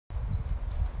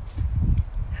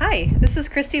Hi, this is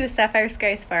Christy with Sapphire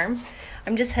Skies Farm.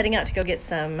 I'm just heading out to go get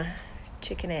some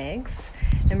chicken eggs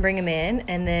and bring them in,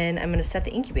 and then I'm going to set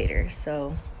the incubator,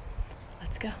 so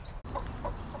let's go.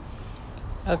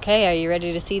 Okay, are you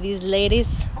ready to see these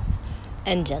ladies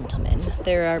and gentlemen?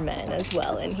 There are men as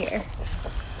well in here.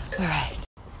 All right.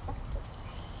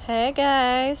 Hey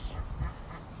guys,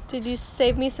 did you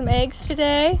save me some eggs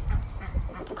today?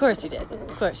 Of course you did.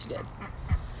 Of course you did.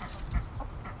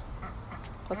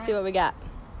 Let's see what we got.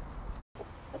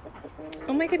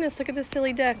 Oh my goodness, look at this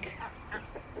silly duck.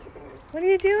 What are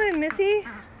you doing, Missy?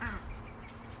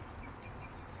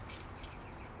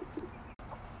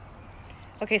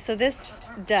 Okay, so this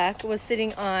duck was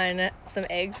sitting on some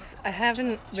eggs. I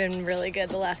haven't been really good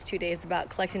the last 2 days about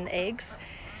collecting the eggs.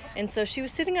 And so she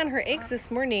was sitting on her eggs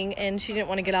this morning and she didn't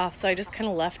want to get off, so I just kind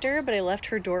of left her, but I left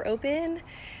her door open.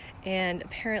 And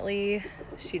apparently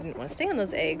she didn't want to stay on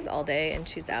those eggs all day and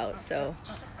she's out, so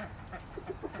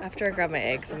after I grab my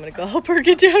eggs, I'm gonna go help her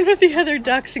get down with the other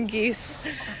ducks and geese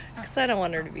because I don't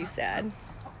want her to be sad.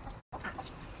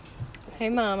 Hey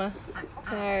mama,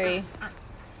 sorry.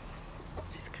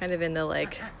 She's kind of in the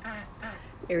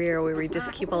area where we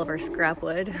just keep all of our scrap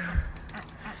wood.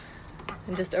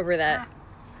 And just over that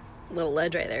little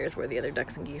ledge right there is where the other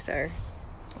ducks and geese are.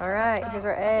 All right, here's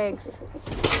our eggs.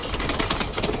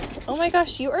 Oh my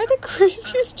gosh, you are the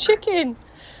craziest chicken.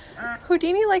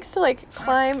 Houdini likes to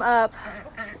climb up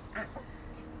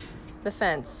the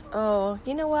fence. Oh,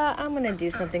 you know what? I'm gonna do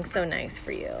something so nice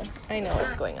for you. I know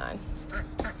what's going on.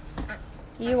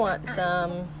 You want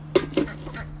some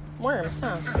worms,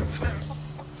 huh?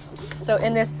 So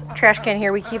in this trash can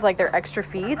here, we keep their extra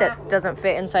feed that doesn't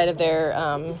fit inside of their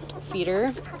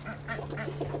feeder.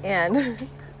 And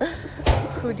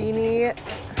Houdini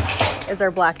is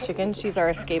our black chicken. She's our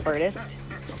escape artist.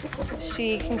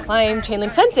 She can climb chain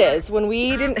link fences. When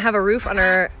we didn't have a roof on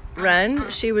our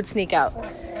run, she would sneak out.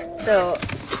 So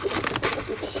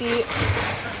she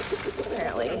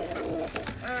apparently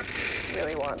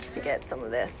really wants to get some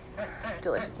of this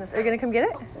deliciousness. Are you gonna come get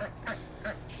it?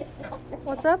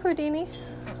 What's up, Houdini?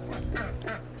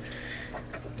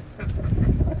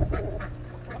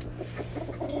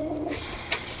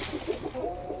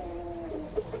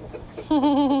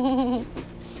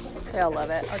 They all love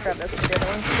it. I'll grab this for the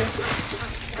other ones too.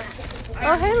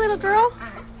 Oh, hey, little girl.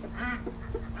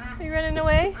 Are you running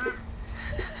away?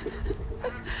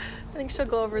 I think she'll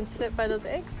go over and sit by those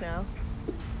eggs now.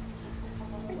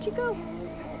 Where'd you go?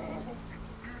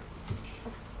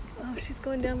 Oh, she's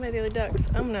going down by the other ducks.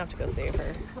 I'm gonna have to go save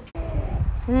her.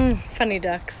 Funny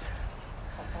ducks.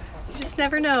 You just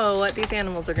never know what these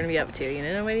animals are gonna be up to, you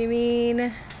know what I mean?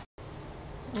 I'm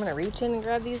gonna reach in and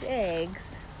grab these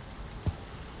eggs.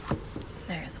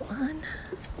 There's one.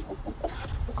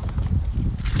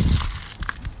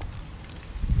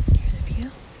 Here's a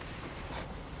few.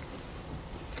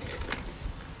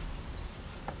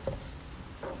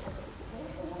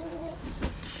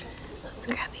 Let's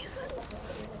grab these ones.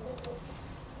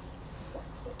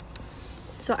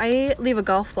 So I leave a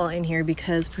golf ball in here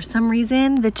because for some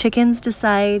reason the chickens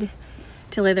decide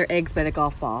to lay their eggs by the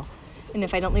golf ball. And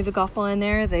if I don't leave the golf ball in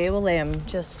there, they will lay them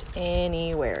just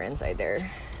anywhere inside there.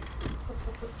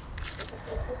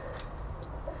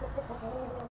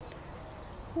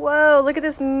 Whoa, look at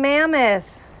this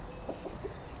mammoth.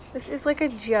 This is like a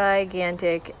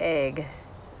gigantic egg.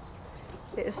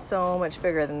 It is so much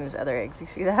bigger than these other eggs. You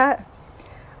see that?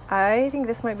 I think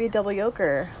this might be a double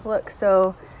yolker. Look,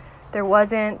 so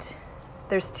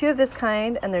there's two of this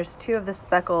kind and there's two of the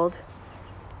speckled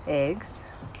eggs.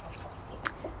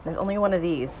 There's only one of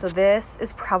these. So this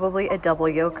is probably a double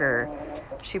yolker.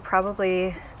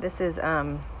 This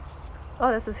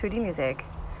is Houdini's egg.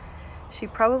 She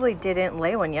probably didn't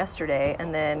lay one yesterday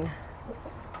and then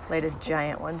laid a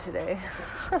giant one today.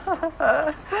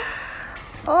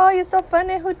 Oh, you're so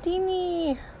funny,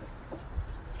 Houdini.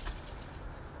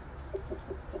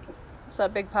 What's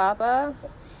up, Big Papa?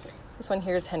 This one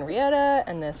here is Henrietta,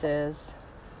 and this is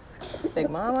Big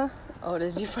Mama. Oh,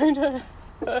 did you find her?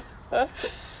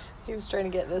 He was trying to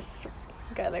get this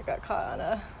guy that got caught on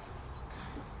a...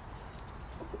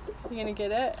 You gonna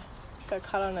get it? Got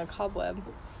caught on a cobweb.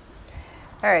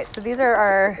 All right, so these are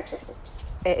our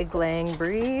egg-laying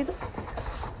breeds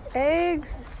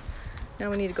eggs.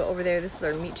 Now we need to go over there. This is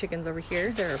our meat chickens over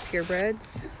here. They're our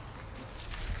purebreds.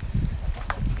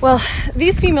 Well,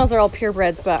 these females are all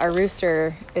purebreds, but our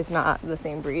rooster is not the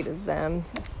same breed as them.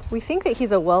 We think that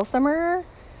he's a well summerer,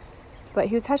 but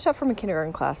he was hatched out from a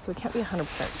kindergarten class, so we can't be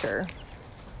 100% sure.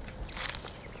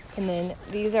 And then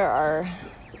these are our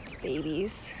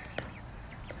babies.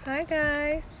 Hi,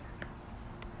 guys.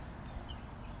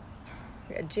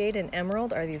 Jade and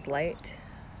Emerald are these light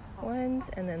ones,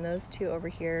 and then those two over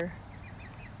here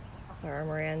are our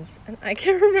Morans. And I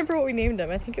can't remember what we named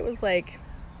them. I think it was like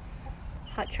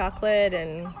hot chocolate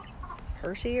and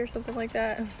Hershey or something like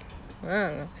that. I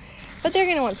don't know. But they're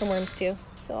gonna want some worms too,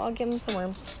 so I'll give them some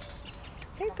worms.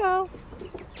 There you go.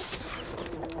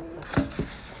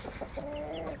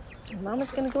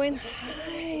 Mama's gonna go in.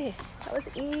 Hi, that was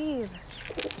Eve.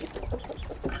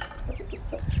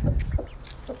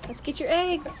 Let's get your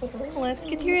eggs. Let's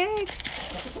get your eggs.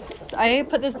 So I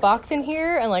put this box in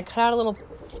here and like cut out a little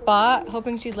spot,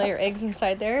 hoping she'd lay her eggs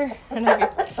inside there. And I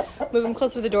could move them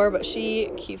closer to the door, but she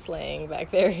keeps laying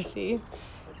back there, you see,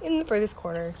 in the furthest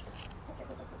corner.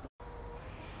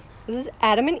 This is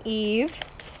Adam and Eve.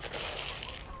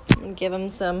 I'm gonna give them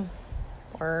some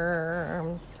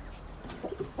worms.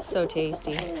 So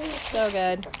tasty, so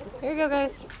good. Here you go,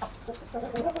 guys.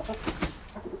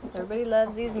 Everybody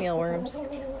loves these mealworms.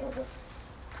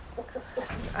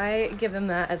 I give them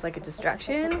that as like a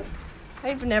distraction.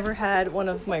 I've never had one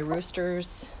of my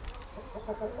roosters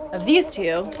of these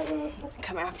two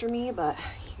come after me, but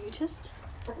you just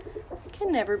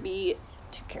can never be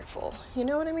too careful. You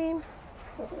know what I mean?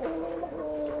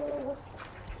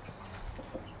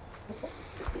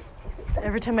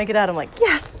 Every time I get out, I'm like,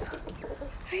 yes,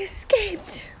 I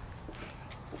escaped.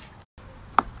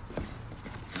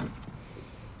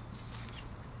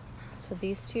 So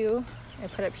these two I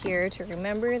put up here to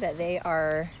remember that they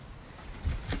are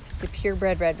the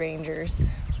purebred Red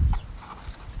Rangers.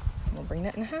 We'll bring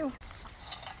that in the house.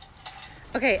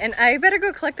 Okay, and I better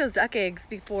go collect those duck eggs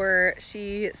before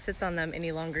she sits on them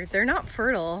any longer. They're not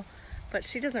fertile, but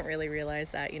she doesn't really realize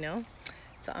that, you know?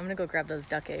 So I'm gonna go grab those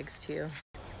duck eggs too.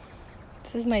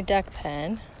 This is my duck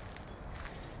pen.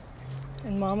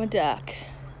 And Mama Duck.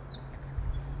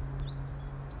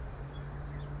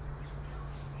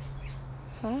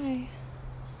 Hi.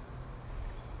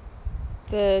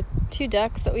 The two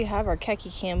ducks that we have are Khaki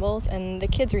Campbells, and the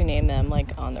kids rename them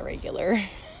like on the regular.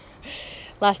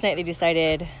 Last night they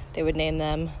decided they would name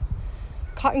them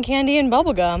Cotton Candy and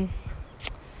Bubblegum.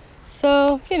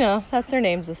 So, you know, that's their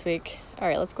names this week. All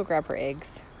right, let's go grab her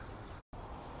eggs.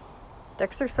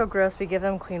 Ducks are so gross. We give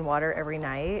them clean water every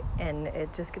night, and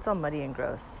it just gets all muddy and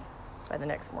gross by the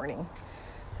next morning.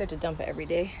 So I have to dump it every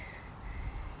day.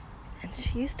 And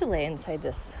she used to lay inside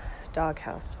this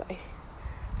doghouse, but I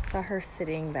saw her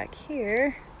sitting back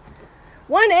here.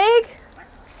 One egg!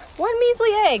 One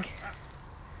measly egg!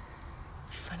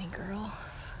 Funny girl.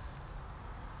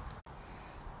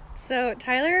 So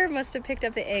Tyler must have picked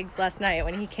up the eggs last night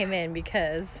when he came in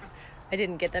because I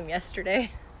didn't get them yesterday.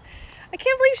 I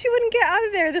can't believe she wouldn't get out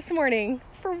of there this morning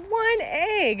for one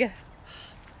egg.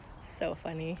 So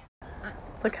funny.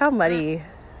 Look how muddy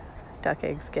duck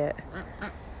eggs get.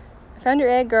 I found your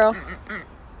egg, girl.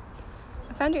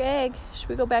 I found your egg. Should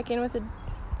we go back in with the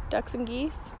ducks and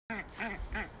geese?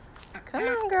 Come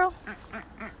on, girl.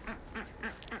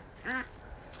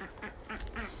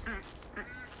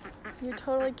 You're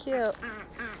totally cute.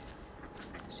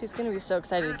 She's gonna be so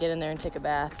excited to get in there and take a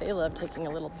bath. They love taking a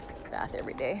little bath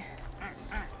every day.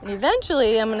 And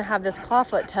eventually I'm gonna have this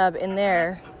clawfoot tub in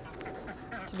there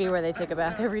to be where they take a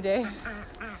bath every day.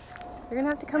 You're gonna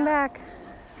have to come back.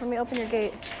 Let me open your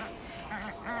gate.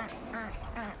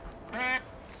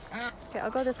 Okay,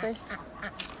 I'll go this way.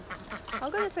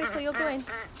 I'll go this way so you'll go in.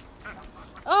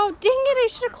 Oh, dang it, I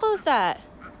should have closed that.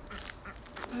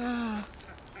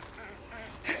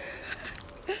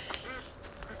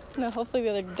 No, hopefully the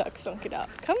other ducks don't get out.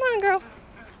 Come on, girl.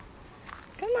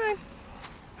 Come on.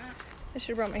 I should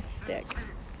have brought my stick.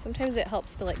 Sometimes it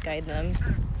helps to like guide them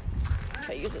if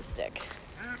I use a stick.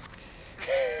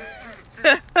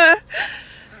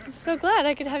 I'm so glad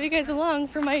I could have you guys along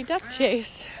for my duck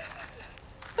chase.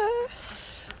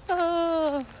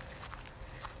 Oh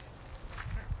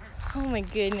my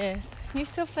goodness. You're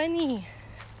so funny.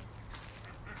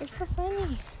 You're so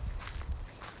funny.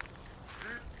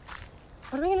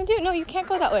 What are we gonna do? No, you can't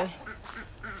go that way.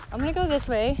 I'm gonna go this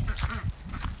way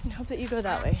and hope that you go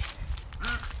that way.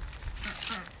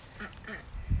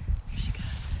 Here she goes.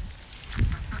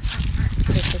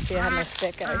 Just to see I have my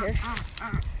stick out here.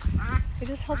 It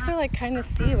just helps her like kind of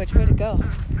see which way to go.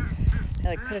 I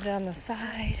like put it on the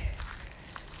side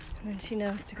and then she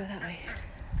knows to go that way.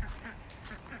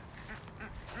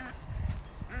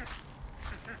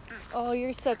 Oh,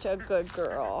 you're such a good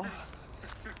girl.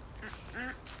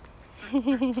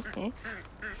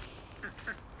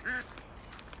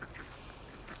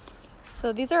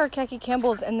 So these are our Khaki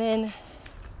Campbells, and then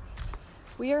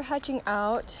we are hatching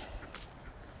out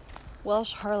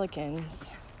Welsh Harlequins.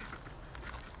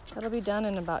 That'll be done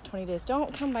in about 20 days.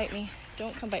 Don't come bite me.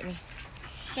 Don't come bite me.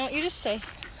 No, you just stay.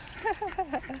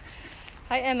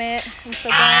 Hi, Emmett. I'm so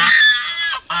glad.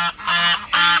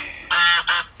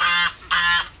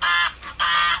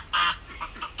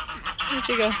 Where'd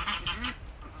you go?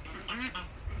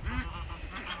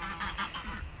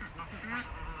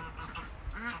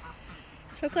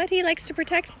 So glad he likes to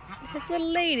protect his little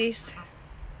ladies.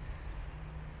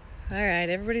 All right,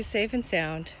 everybody's safe and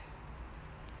sound.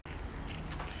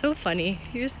 So funny.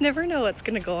 You just never know what's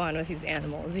gonna go on with these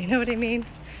animals. You know what I mean?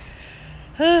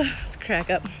 Let's crack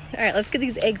up. All right, let's get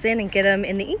these eggs in and get them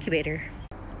in the incubator.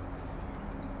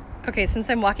 Okay,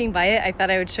 since I'm walking by it, I thought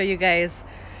I would show you guys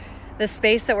the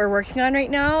space that we're working on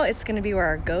right now. It's gonna be where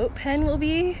our goat pen will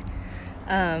be.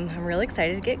 I'm really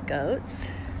excited to get goats.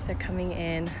 They're coming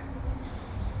in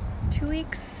 2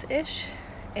 weeks-ish.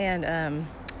 And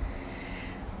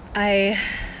I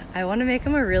want to make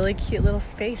them a really cute little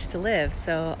space to live.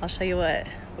 So I'll show you what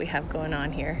we have going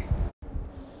on here.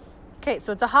 Okay,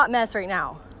 so it's a hot mess right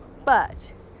now,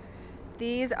 but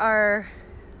these are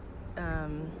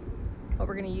what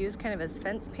we're going to use kind of as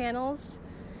fence panels,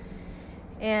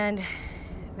 and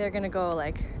they're going to go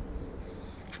like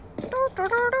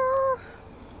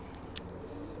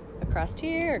across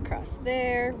here, across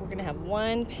there. We're going to have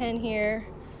one pen here,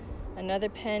 another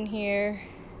pen here,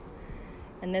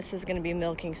 and this is going to be a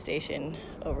milking station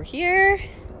over here,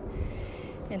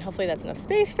 and hopefully that's enough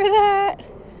space for that.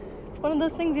 It's one of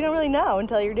those things you don't really know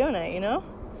until you're doing it, you know?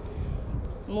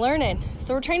 I'm learning.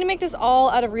 So we're trying to make this all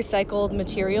out of recycled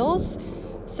materials.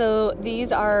 So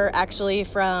these are actually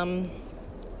from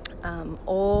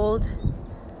old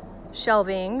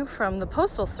shelving from the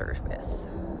Postal Service,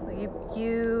 the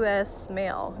U.S.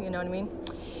 mail, you know what I mean?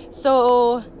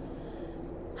 So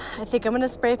I think I'm gonna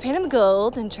spray paint them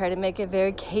gold and try to make it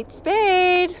very Kate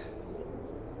Spade.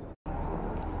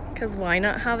 Because why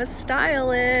not have a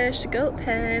stylish goat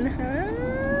pen, huh?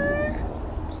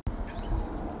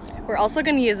 We're also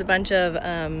going to use a bunch of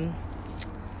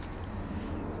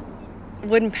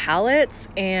wooden pallets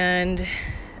and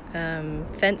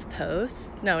fence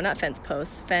posts. No, not fence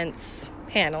posts, fence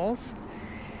panels.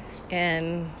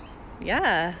 And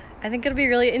yeah, I think it'll be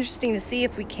really interesting to see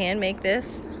if we can make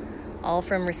this all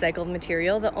from recycled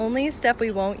material. The only stuff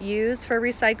we won't use for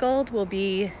recycled will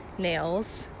be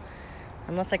nails,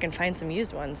 unless I can find some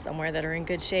used ones somewhere that are in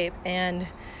good shape. And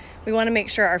we want to make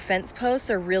sure our fence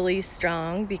posts are really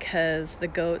strong, because the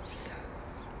goats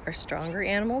are stronger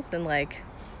animals than like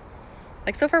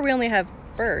so far we only have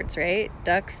birds, right?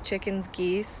 Ducks, chickens,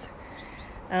 geese,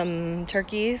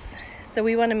 turkeys. So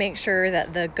we want to make sure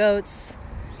that the goats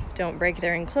don't break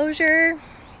their enclosure,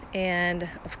 and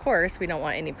of course we don't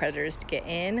want any predators to get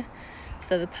in.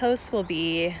 So the posts will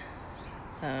be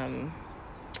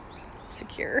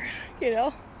secure, you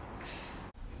know?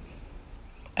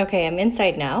 Okay, I'm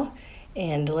inside now,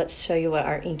 and let's show you what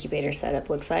our incubator setup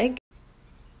looks like.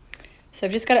 So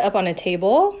I've just got it up on a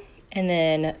table, and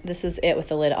then this is it with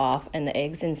the lid off and the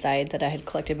eggs inside that I had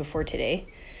collected before today.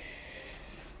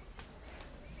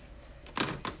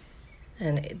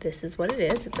 And this is what it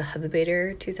is. It's a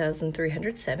hovebator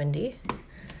 2370,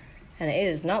 and it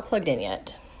is not plugged in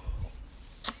yet.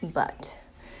 But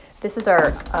this is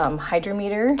our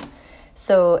hydrometer.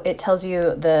 So it tells you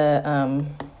the,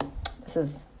 this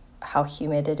is how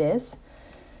humid it is.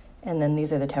 And then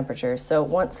these are the temperatures. So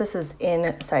once this is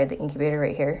inside the incubator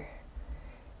right here,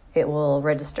 it will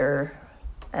register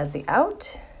as the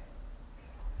out.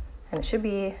 And it should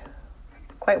be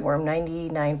quite warm,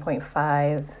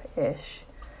 99.5-ish.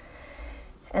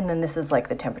 And then this is like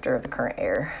the temperature of the current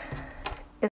air.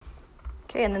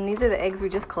 Okay, and then these are the eggs we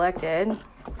just collected.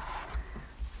 I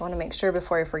want to make sure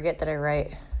before I forget that I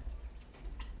write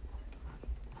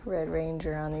Red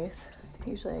Ranger on these.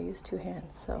 Usually I use 2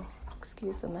 hands, so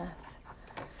excuse the mess.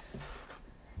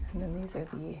 And then these are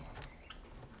the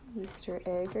Easter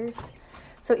eggers.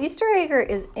 So Easter egger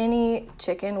is any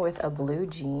chicken with a blue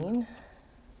gene.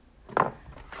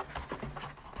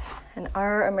 And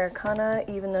our Americana,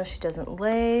 even though she doesn't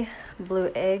lay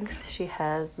blue eggs, she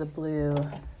has the blue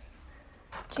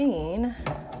gene.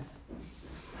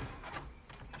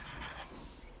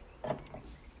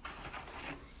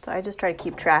 So I just try to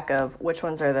keep track of which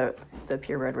ones are the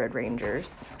purebred Red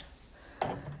Rangers.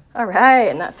 All right,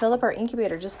 and that filled up our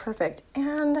incubator just perfect.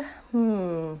 And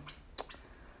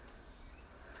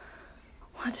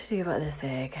what to do about this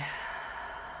egg?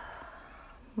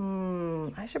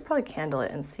 I should probably candle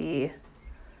it and see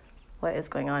what is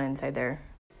going on inside there.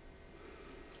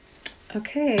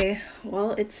 Okay,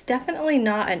 well, it's definitely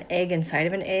not an egg inside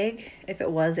of an egg. If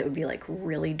it was, it would be like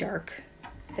really dark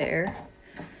there.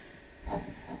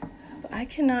 But I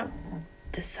cannot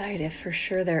decide if for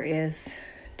sure there is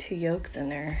 2 yolks in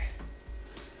there.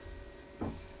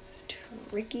 2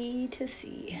 tricky to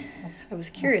see. I was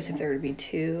curious if there would be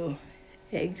 2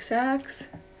 egg sacs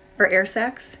or air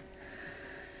sacs.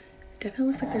 Definitely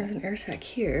looks like there's an air sac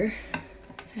here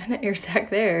and an air sac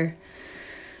there.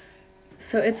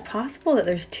 So it's possible that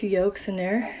there's 2 yolks in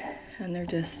there and they're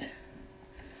just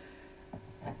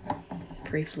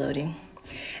free floating.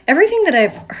 Everything that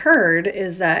I've heard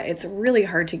is that it's really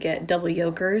hard to get double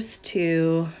yolkers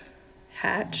to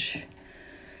hatch.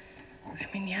 I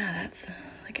mean, yeah, that's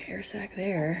like an air sac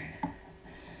there,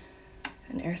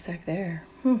 an air sac there.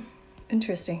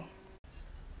 Interesting.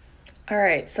 All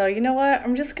right, so you know what?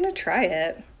 I'm just gonna try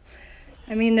it.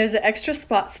 I mean, there's an extra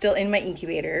spot still in my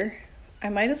incubator. I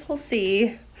might as well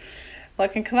see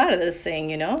what can come out of this thing,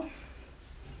 you know?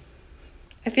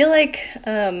 I feel like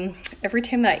every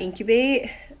time that I incubate,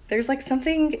 there's like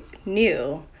something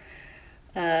new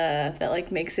that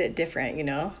like makes it different, you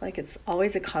know? Like it's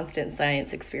always a constant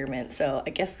science experiment. So I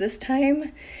guess this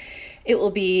time it will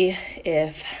be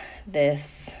if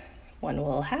this one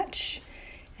will hatch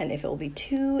and if it will be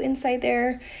 2 inside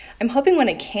there. I'm hoping when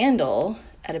I candle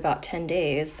at about 10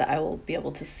 days that I will be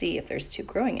able to see if there's 2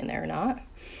 growing in there or not.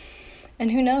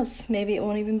 And who knows, maybe it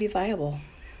won't even be viable.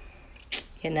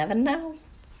 You never know.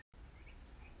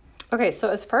 Okay, so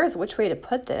as far as which way to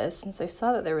put this, since I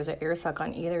saw that there was an air sac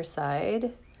on either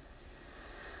side,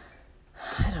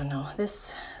 I don't know.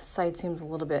 This side seems a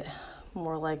little bit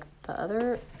more like the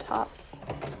other tops.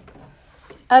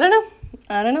 I don't know.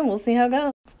 We'll see how it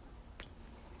goes.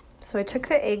 So I took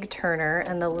the egg turner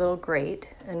and the little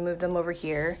grate and moved them over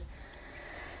here.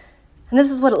 And this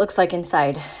is what it looks like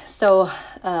inside. So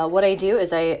what I do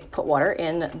is I put water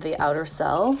in the outer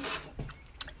cell.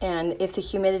 And if the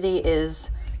humidity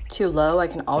is too low, I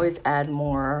can always add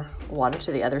more water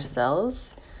to the other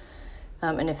cells.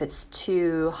 And if it's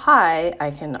too high,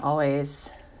 I can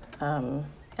always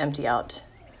empty out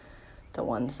the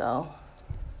one cell.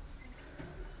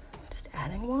 Just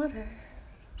adding water.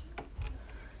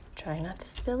 Try not to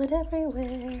spill it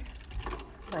everywhere,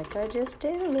 like I just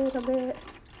did a little bit.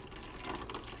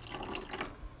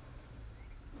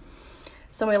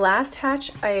 So my last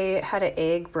hatch, I had an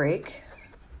egg break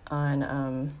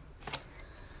on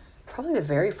probably the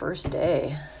very first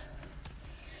day.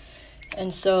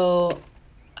 And so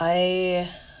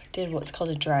I did what's called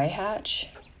a dry hatch.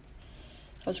 I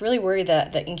was really worried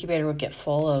that the incubator would get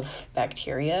full of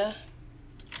bacteria.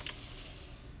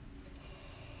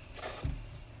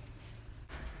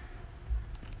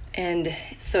 And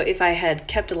so if I had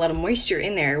kept a lot of moisture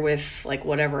in there with like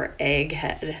whatever egg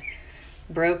had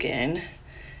broken,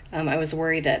 I was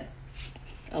worried that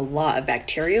a lot of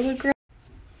bacteria would grow.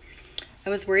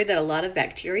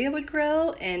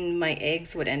 And my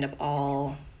eggs would end up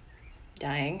all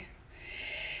dying.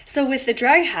 So with the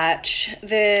dry hatch,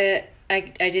 I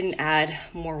didn't add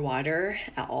more water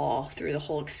at all through the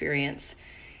whole experience,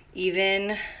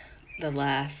 even the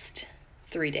last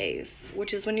 3 days,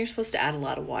 which is when you're supposed to add a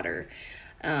lot of water.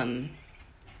 But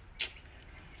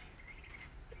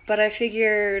I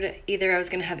figured either I was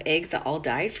gonna have eggs that all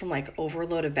died from like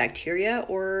overload of bacteria,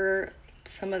 or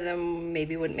some of them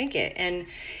maybe wouldn't make it. And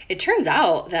it turns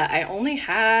out that I only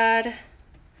had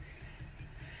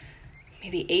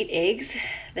maybe 8 eggs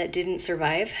that didn't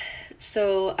survive.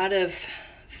 So out of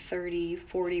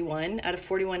 41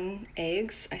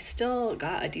 eggs, I still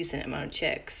got a decent amount of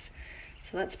chicks.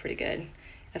 So that's pretty good.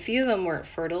 A few of them weren't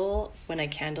fertile when I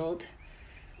candled.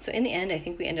 So in the end, I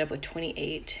think we ended up with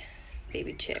 28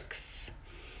 baby chicks,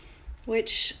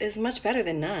 which is much better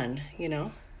than none, you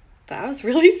know? But I was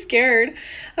really scared.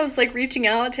 I was like reaching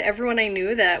out to everyone I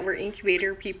knew that were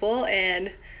incubator people.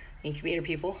 You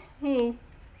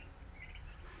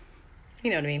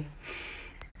know what I mean?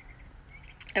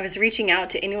 I was reaching out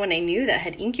to anyone I knew that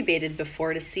had incubated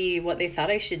before to see what they thought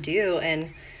I should do,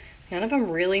 and none of them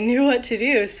really knew what to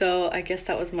do. So I guess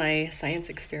that was my science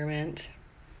experiment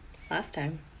last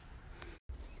time.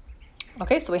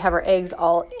 Okay, so we have our eggs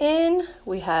all in.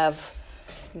 We have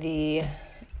the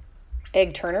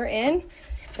egg turner in.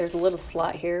 There's a little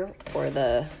slot here for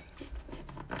the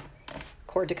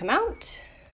cord to come out.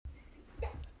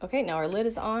 Okay, now our lid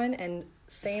is on, and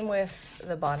same with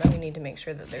the bottom. We need to make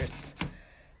sure that there's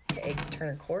the egg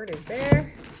turner cord is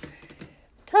there.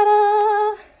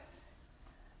 Ta-da!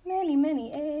 Many,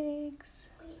 many eggs.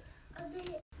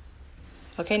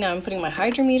 Okay, now I'm putting my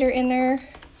hydrometer in there.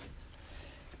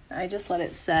 I just let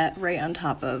it set right on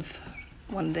top of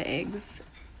one of the eggs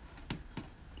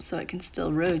so it can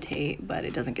still rotate, but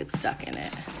it doesn't get stuck in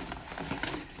it.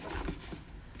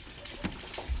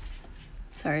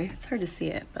 Sorry, it's hard to see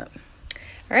it, but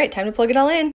all right, time to plug it all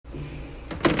in.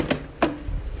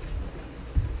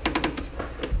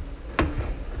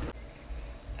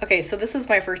 Okay, so this is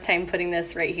my first time putting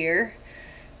this right here.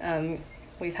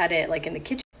 We've had it like in the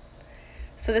kitchen.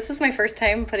 So this is my first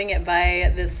time putting it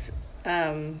by this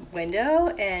window,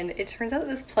 and it turns out that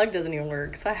this plug doesn't even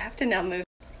work. So I have to now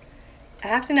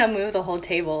move the whole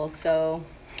table, so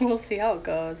we'll see how it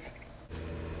goes.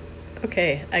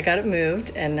 Okay, I got it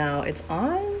moved and now it's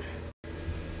on.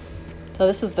 So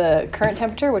this is the current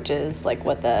temperature, which is like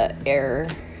what the air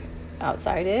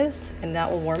outside is, and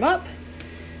that will warm up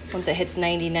once it hits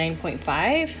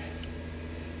 99.5.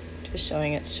 Just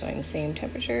showing it's showing the same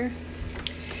temperature.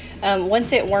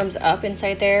 Once it warms up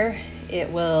inside there, it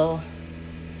will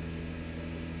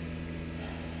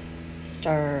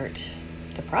start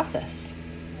the process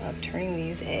of turning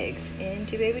these eggs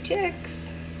into baby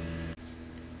chicks.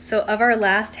 So of our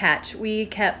last hatch, we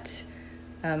kept,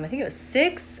 I think it was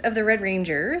 6 of the Red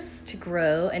Rangers to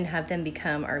grow and have them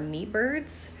become our meat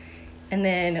birds. And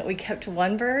then we kept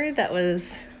one bird that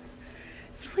was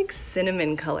just like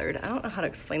cinnamon colored. I don't know how to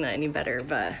explain that any better,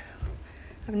 but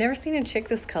I've never seen a chick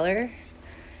this color.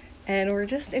 And we're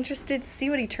just interested to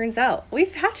see what he turns out.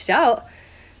 We've hatched out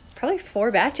probably 4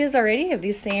 batches already of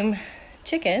these same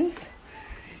chickens.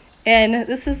 And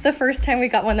this is the first time we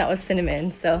got one that was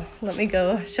cinnamon. So let me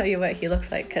go show you what he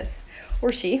looks like,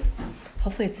 or she.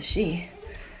 Hopefully it's a she,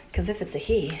 because if it's a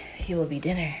he will be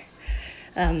dinner.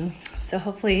 So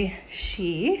hopefully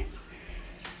she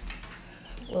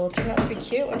will turn out to be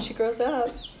cute when she grows up.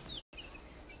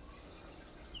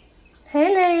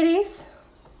 Hey ladies.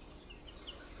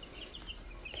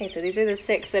 Okay, so these are the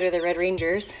 6 that are the Red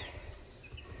Rangers.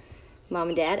 Mom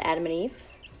and Dad, Adam and Eve.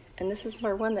 And this is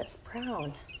our one that's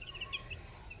brown.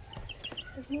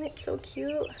 Isn't it so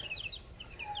cute?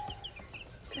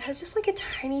 It has just like a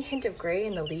tiny hint of gray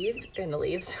in the leaves, in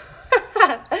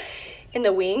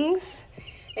the wings.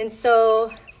 And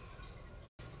so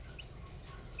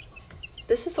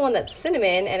this is the one that's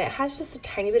cinnamon, and it has just a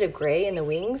tiny bit of gray in the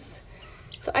wings.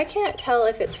 So I can't tell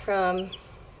if it's from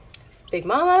Big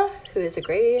Mama, who is a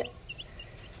gray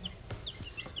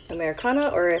Americana,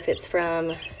 or if it's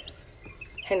from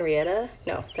Henrietta.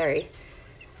 No, sorry.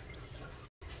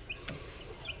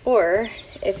 Or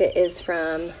if it is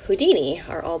from Houdini,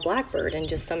 our all black bird, and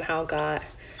just somehow got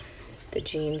the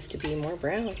genes to be more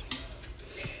brown.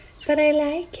 But I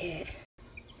like it.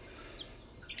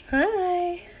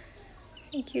 Hi.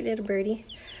 Hey, cute little birdie.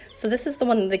 So this is the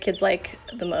one that the kids like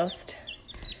the most.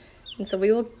 And so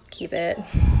we will keep it.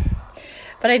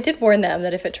 But I did warn them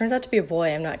that if it turns out to be a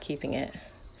boy, I'm not keeping it.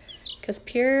 Because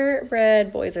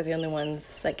purebred boys are the only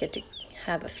ones that get to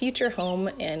have a future home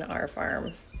in our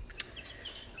farm.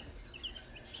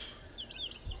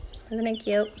 Isn't it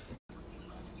cute?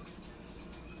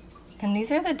 And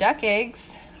these are the duck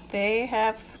eggs. They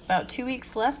have about 2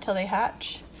 weeks left till they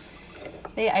hatch.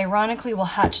 They ironically will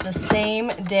hatch the same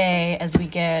day as we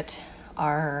get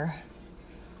our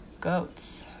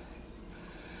goats.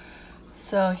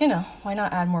 So, you know, why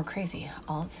not add more crazy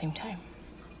all at the same time?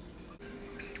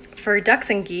 For ducks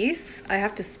and geese, I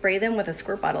have to spray them with a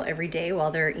squirt bottle every day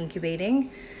while they're incubating,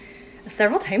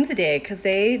 several times a day, because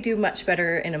they do much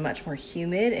better in a much more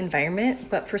humid environment,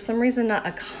 but for some reason not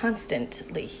a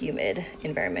constantly humid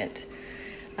environment.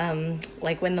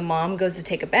 Like when the mom goes to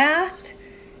take a bath,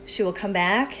 she will come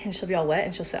back and she'll be all wet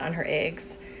and she'll sit on her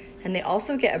eggs. And they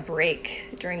also get a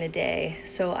break during the day.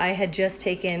 So I had just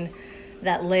taken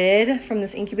that lid from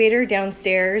this incubator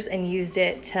downstairs and used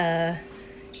it to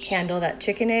candle that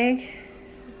chicken egg,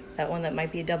 that one that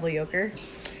might be a double yolker.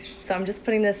 So I'm just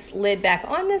putting this lid back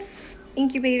on this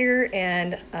incubator,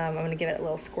 and I'm gonna give it a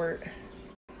little squirt.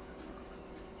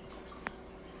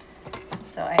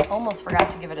 So I almost forgot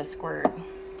to give it a squirt.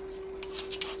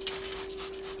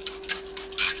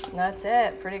 And that's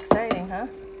it, pretty exciting, huh?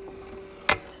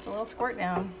 Just a little squirt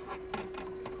down.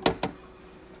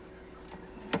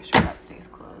 Make sure that stays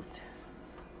closed.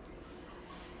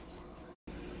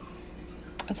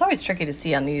 It's always tricky to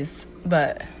see on these,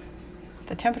 but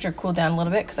the temperature cooled down a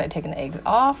little bit because I'd taken the eggs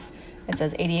off. It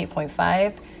says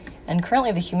 88.5, and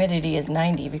currently the humidity is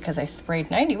 90 because I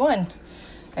sprayed 91.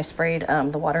 I sprayed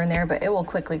the water in there, but it will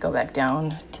quickly go back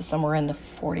down to somewhere in the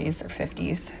 40s or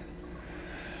 50s.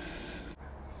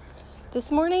 This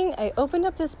morning, I opened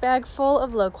up this bag full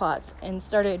of loquats and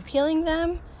started peeling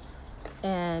them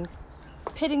and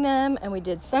pitting them, and we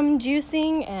did some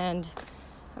juicing, and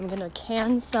I'm gonna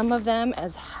can some of them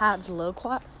as halved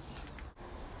loquats.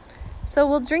 So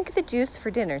we'll drink the juice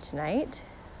for dinner tonight,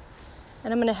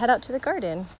 and I'm gonna head out to the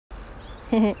garden.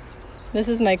 This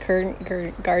is my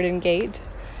current garden gate.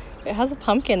 It has a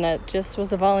pumpkin that just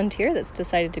was a volunteer that's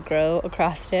decided to grow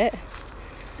across it.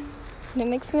 And it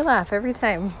makes me laugh every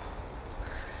time.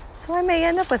 So I may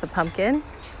end up with a pumpkin.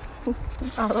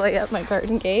 all the way up my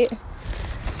garden gate.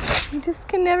 You just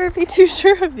can never be too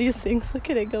sure of these things. Look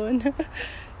at it going.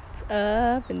 It's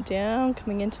up and down,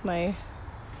 coming into my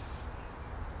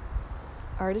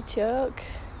artichoke.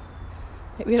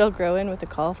 Maybe it'll grow in with the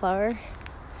cauliflower.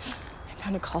 I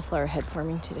found a cauliflower head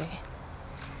forming today.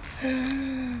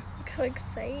 Look how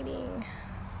exciting.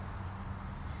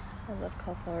 I love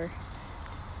cauliflower.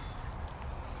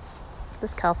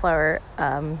 This cauliflower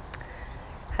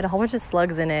had a whole bunch of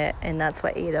slugs in it, and that's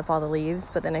what ate up all the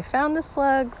leaves. But then I found the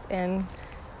slugs, and you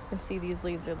can see these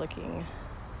leaves are looking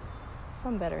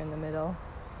some better in the middle.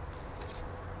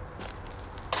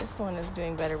 This one is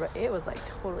doing better, but it was like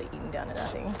totally eaten down to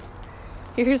nothing.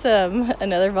 Here's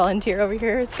another volunteer over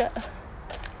here. It's got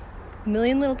a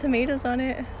million little tomatoes on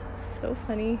it. So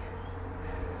funny.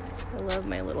 I love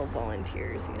my little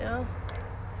volunteers, you know?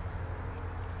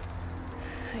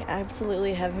 I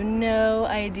absolutely have no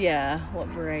idea what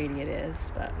variety it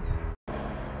is, but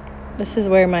this is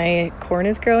where my corn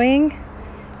is growing,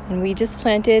 and we just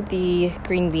planted the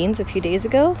green beans a few days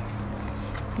ago,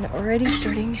 and they're already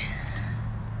starting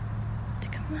to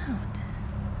come out.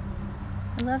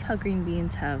 I love how green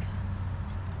beans have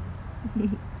a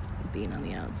bean on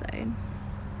the outside,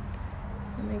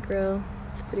 and they grow.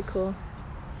 It's pretty cool.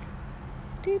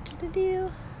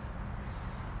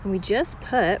 And we just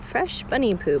put fresh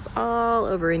bunny poop all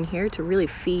over in here to really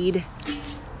feed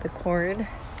the corn.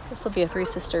 This will be a Three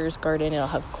Sisters garden. It'll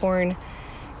have corn,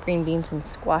 green beans, and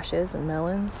squashes and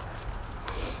melons.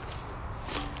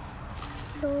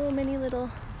 So many little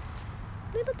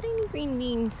tiny green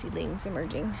bean seedlings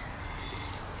emerging.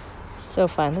 So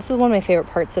fun. This is one of my favorite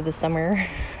parts of the summer.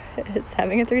 It's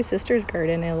having a Three Sisters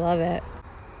garden. I love it.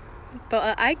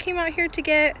 But I came out here to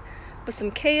get with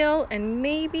some kale, and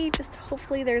maybe just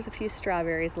hopefully there's a few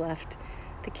strawberries left.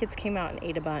 The kids came out and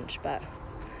ate a bunch, but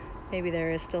maybe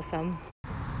there is still some.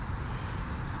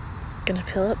 Gonna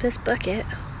fill up this bucket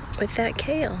with that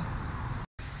kale.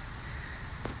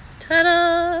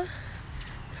 Ta-da!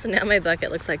 So now my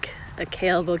bucket looks like a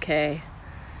kale bouquet,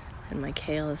 and my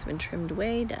kale has been trimmed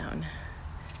way down.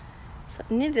 So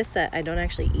any of this that I don't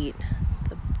actually eat,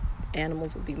 the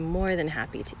animals will be more than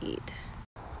happy to eat.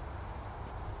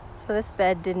 So this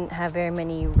bed didn't have very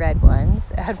many red ones.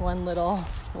 It had one little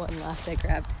one left I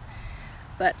grabbed.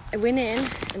 But I went in,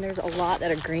 and there's a lot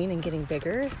that are green and getting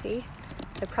bigger, see?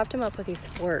 So I propped them up with these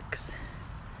forks.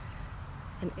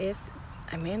 And if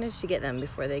I manage to get them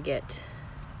before they get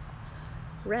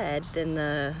red, then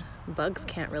the bugs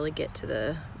can't really get to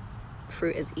the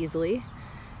fruit as easily,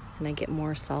 and I get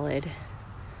more solid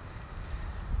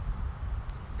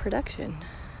production.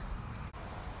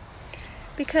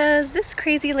 Because this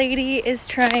crazy lady is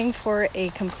trying for a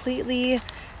completely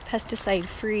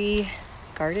pesticide-free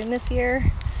garden this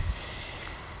year.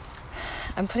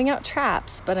 I'm putting out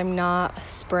traps, but I'm not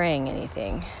spraying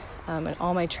anything. And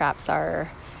all my traps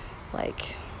are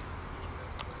like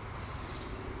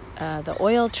the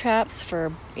oil traps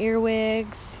for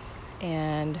earwigs,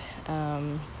 and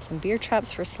some beer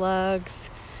traps for slugs,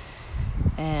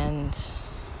 and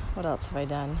what else have I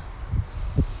done?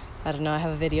 I don't know, I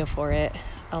have a video for it.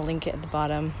 I'll link it at the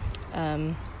bottom.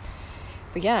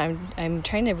 But yeah, I'm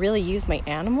trying to really use my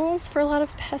animals for a lot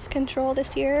of pest control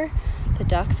this year, the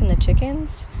ducks and the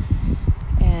chickens.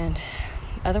 And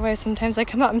otherwise, sometimes I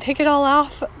come out and pick it all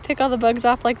off, pick all the bugs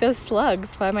off like those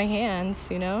slugs by my hands,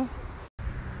 you know?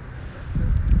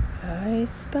 I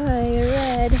spy a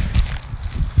red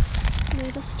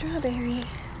little strawberry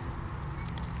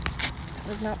that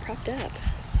was not propped up.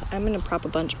 So I'm gonna prop a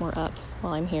bunch more up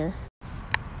while I'm here.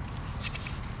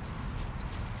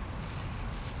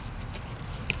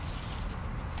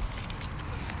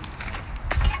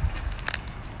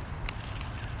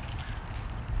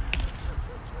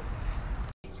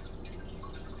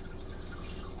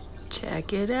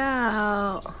 Check it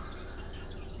out.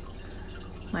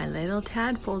 My little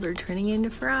tadpoles are turning into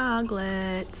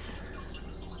froglets.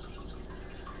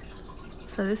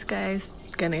 So this guy's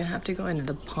gonna have to go into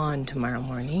the pond tomorrow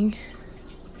morning.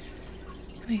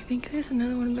 And I think there's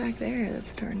another one back there that's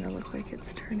starting to look like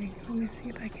it's turning. Let me see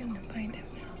if I can find him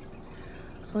now.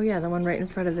 Oh yeah, the one right in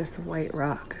front of this white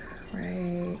rock.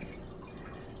 Right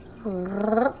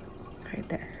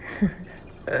there.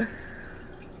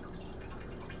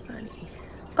 Funny.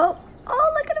 Oh,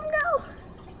 look at him now.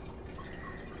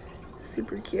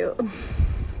 Super cute.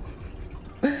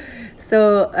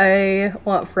 So I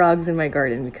want frogs in my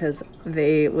garden because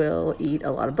they will eat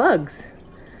a lot of bugs.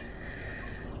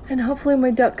 And hopefully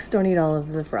my ducks don't eat all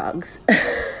of the frogs.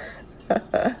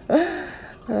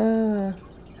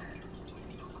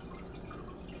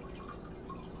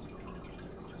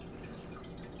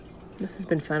 This has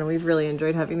been fun. We've really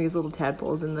enjoyed having these little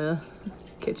tadpoles in the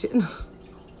kitchen.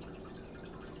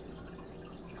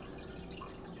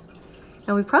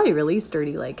 And we probably released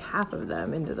already like half of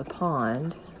them into the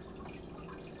pond.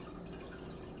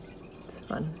 It's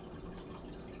fun.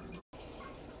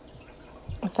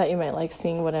 I thought you might like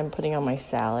seeing what I'm putting on my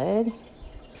salad.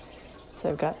 So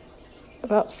I've got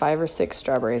about 5 or 6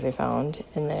 strawberries I found,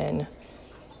 and then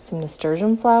some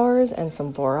nasturtium flowers and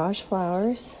some borage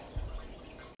flowers.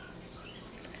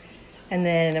 And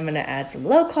then I'm gonna add some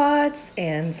loquats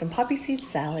and some poppy seed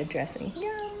salad dressing.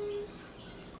 Yum!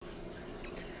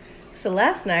 So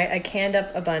last night I canned up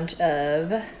a bunch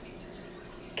of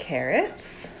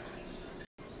carrots.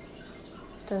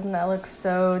 Doesn't that look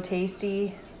so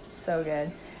tasty? So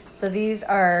good. So these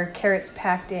are carrots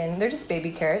packed in, they're just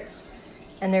baby carrots,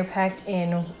 and they're packed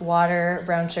in water,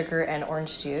 brown sugar, and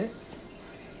orange juice.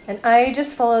 And I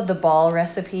just followed the ball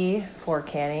recipe for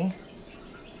canning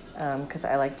because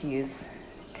I like to use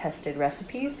tested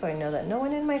recipes, so I know that no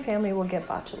one in my family will get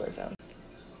botulism.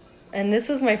 And this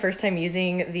was my first time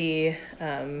using the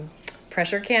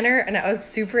pressure canner, and I was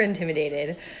super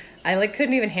intimidated. I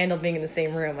couldn't even handle being in the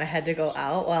same room. I had to go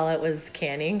out while it was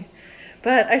canning.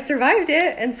 But I survived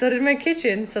it, and so did my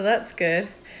kitchen, so that's good.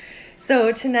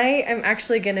 So tonight I'm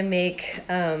actually gonna make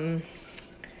some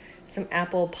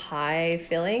apple pie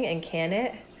filling and can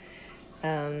it.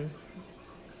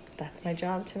 That's my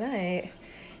job tonight.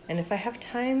 And if I have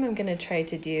time, I'm gonna try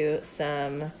to do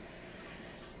some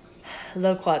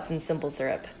loquats and simple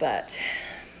syrup, but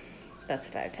that's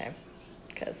if I have time.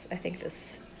 Because I think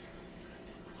this,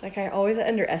 like, I always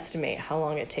underestimate how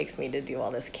long it takes me to do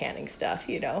all this canning stuff,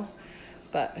 you know?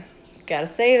 But gotta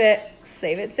save it,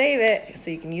 so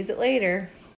you can use it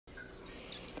later.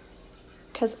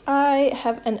 Because I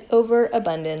have an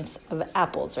overabundance of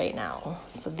apples right now,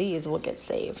 so these will get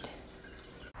saved.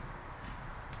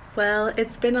 Well,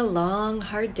 it's been a long,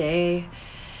 hard day,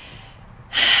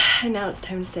 and now it's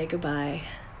time to say goodbye.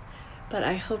 But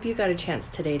I hope you got a chance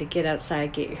today to get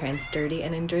outside, get your hands dirty,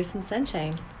 and enjoy some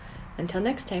sunshine. Until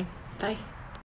next time, bye.